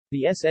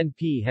The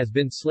SNP has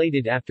been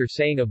slated after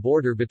saying a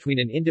border between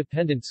an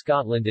independent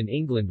Scotland and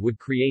England would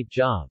create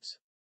jobs.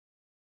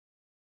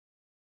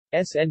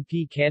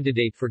 SNP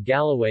candidate for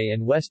Galloway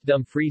and West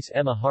Dumfries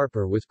Emma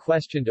Harper was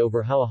questioned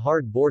over how a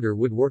hard border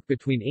would work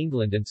between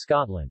England and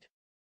Scotland.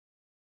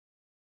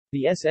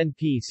 The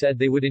SNP said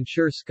they would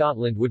ensure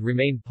Scotland would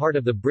remain part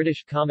of the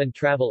British Common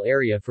Travel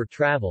Area for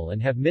travel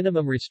and have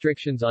minimum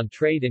restrictions on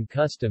trade and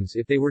customs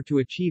if they were to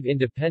achieve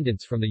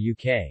independence from the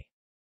UK.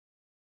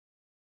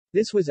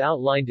 This was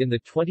outlined in the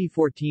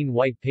 2014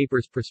 White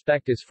Paper's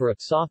prospectus for a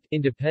soft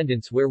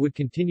independence where would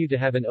continue to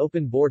have an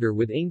open border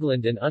with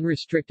England and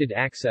unrestricted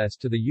access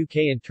to the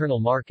UK internal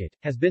market,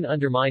 has been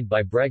undermined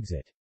by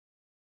Brexit.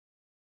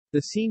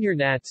 The senior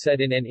Nat said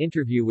in an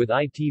interview with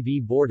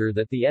ITV Border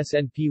that the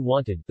SNP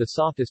wanted the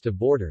softest of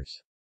borders.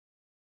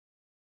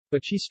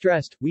 But she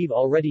stressed, "We've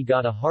already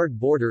got a hard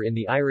border in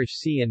the Irish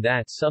Sea and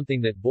that's something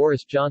that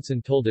Boris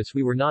Johnson told us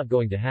we were not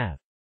going to have."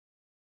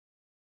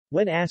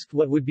 When asked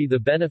what would be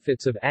the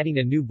benefits of adding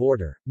a new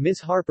border,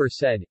 Ms. Harper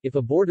said, "If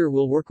a border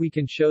will work we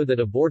can show that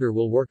a border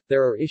will work.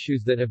 There are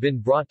issues that have been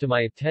brought to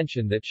my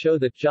attention that show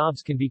that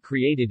jobs can be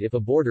created if a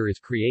border is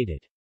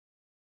created."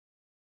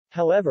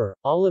 However,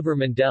 Oliver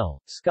Mundell,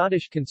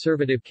 Scottish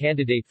Conservative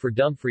candidate for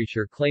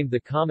Dumfriesshire, claimed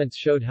the comments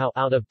showed how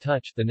out of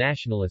touch the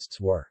nationalists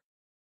were.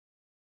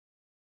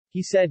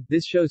 He said,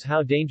 "This shows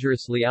how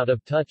dangerously out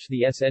of touch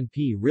the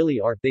SNP really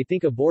are. They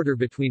think a border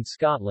between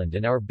Scotland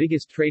and our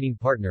biggest trading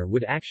partner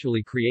would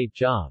actually create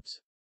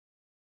jobs.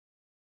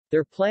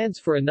 Their plans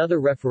for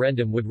another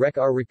referendum would wreck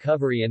our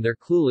recovery and they're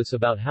clueless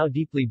about how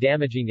deeply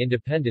damaging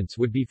independence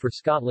would be for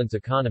Scotland's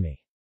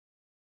economy.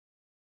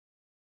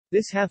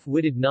 This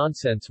half-witted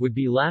nonsense would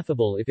be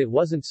laughable if it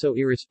wasn't so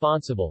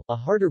irresponsible. A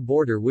harder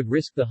border would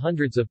risk the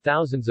hundreds of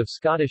thousands of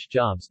Scottish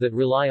jobs that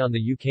rely on the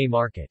UK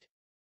market."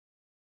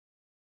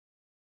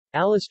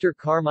 Alistair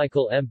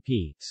Carmichael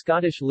MP,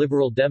 Scottish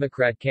Liberal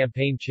Democrat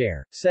campaign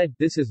chair, said,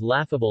 "This is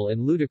laughable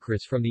and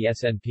ludicrous from the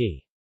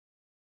SNP.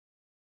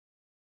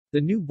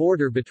 The new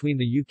border between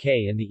the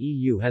UK and the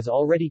EU has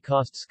already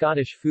cost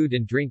Scottish food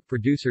and drink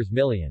producers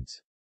millions.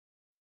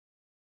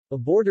 A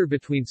border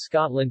between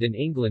Scotland and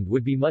England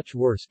would be much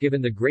worse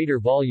given the greater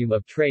volume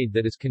of trade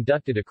that is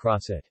conducted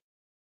across it.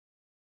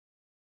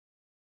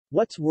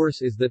 What's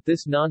worse is that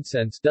this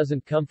nonsense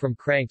doesn't come from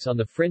cranks on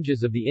the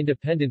fringes of the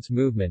independence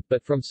movement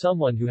but from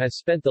someone who has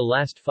spent the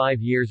last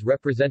 5 years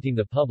representing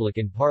the public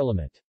in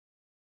Parliament."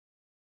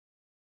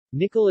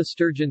 Nicola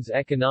Sturgeon's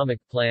economic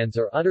plans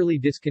are utterly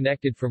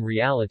disconnected from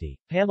reality.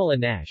 Pamela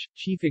Nash,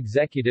 chief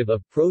executive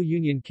of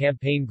pro-union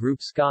campaign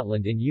group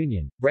Scotland in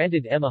Union,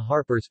 branded Emma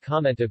Harper's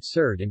comment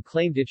absurd and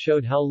claimed it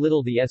showed how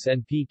little the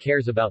SNP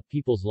cares about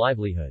people's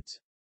livelihoods.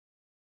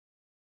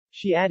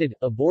 She added,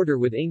 "A border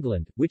with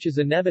England, which is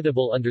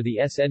inevitable under the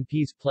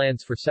SNP's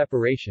plans for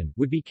separation,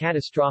 would be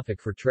catastrophic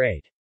for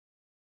trade.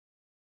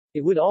 It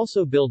would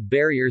also build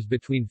barriers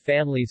between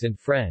families and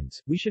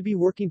friends. We should be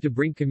working to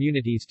bring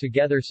communities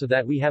together so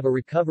that we have a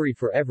recovery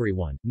for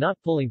everyone,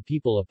 not pulling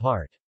people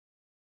apart."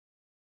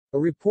 A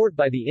report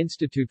by the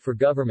Institute for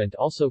Government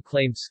also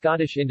claimed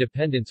Scottish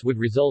independence would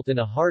result in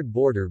a hard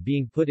border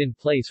being put in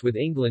place with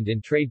England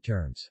in trade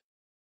terms.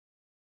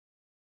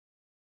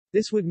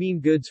 This would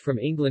mean goods from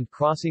England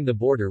crossing the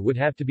border would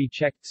have to be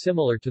checked,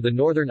 similar to the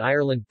Northern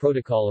Ireland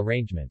Protocol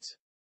arrangements.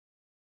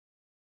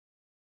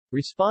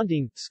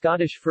 Responding,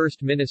 Scottish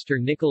First Minister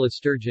Nicola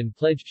Sturgeon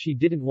pledged she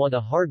didn't want a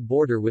hard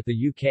border with the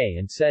UK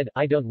and said,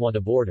 "I don't want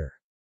a border.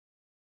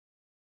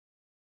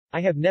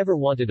 I have never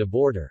wanted a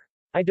border.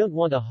 I don't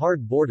want a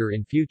hard border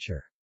in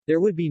future.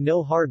 There would be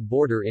no hard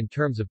border in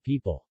terms of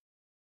people.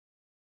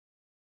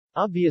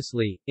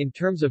 Obviously, in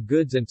terms of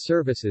goods and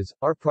services,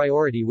 our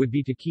priority would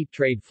be to keep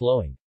trade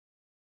flowing."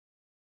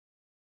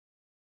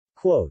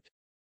 Quote,